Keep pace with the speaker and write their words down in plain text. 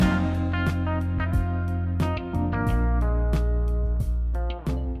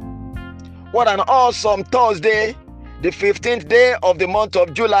What an awesome Thursday, the 15th day of the month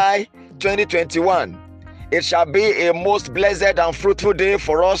of July 2021. It shall be a most blessed and fruitful day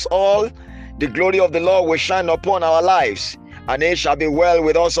for us all. The glory of the Lord will shine upon our lives, and it shall be well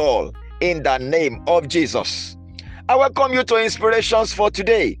with us all, in the name of Jesus. I welcome you to Inspirations for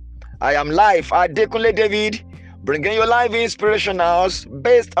today. I am Life Adekunle David, bringing you live inspirationals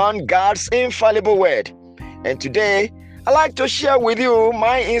based on God's infallible word. And today, I'd like to share with you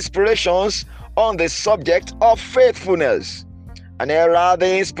my inspirations on the subject of faithfulness. And here are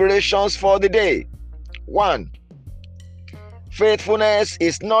the inspirations for the day. 1. Faithfulness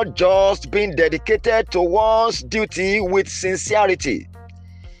is not just being dedicated to one's duty with sincerity.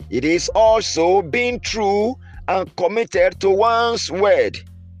 It is also being true and committed to one's word.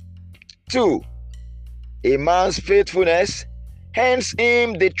 2. A man's faithfulness hands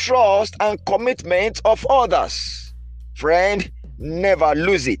him the trust and commitment of others. Friend, never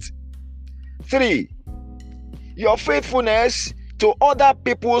lose it. 3. Your faithfulness to other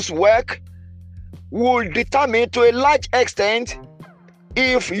people's work will determine to a large extent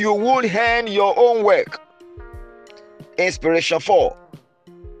if you will hand your own work. Inspiration 4.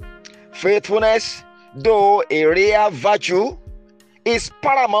 Faithfulness, though a rare virtue, is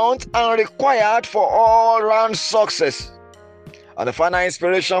paramount and required for all-round success. And the final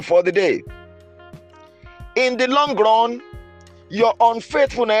inspiration for the day. In the long run, your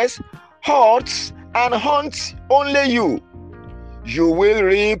unfaithfulness hurts and haunts only you. You will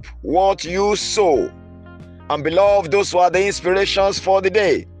reap what you sow. And beloved, those were the inspirations for the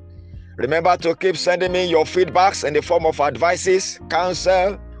day. Remember to keep sending me your feedbacks in the form of advices,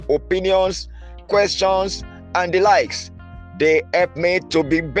 counsel, opinions, questions, and the likes. They help me to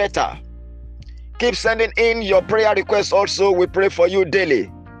be better. Keep sending in your prayer requests also. We pray for you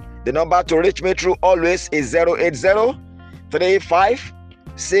daily. The number to reach me through always is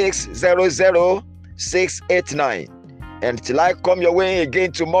 080-35-600-689. And till I come your way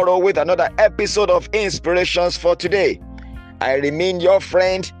again tomorrow with another episode of Inspirations for Today, I remain your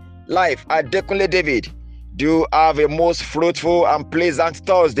friend, Life Adekunle David. Do have a most fruitful and pleasant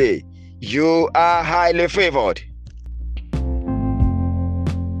Thursday. You are highly favored.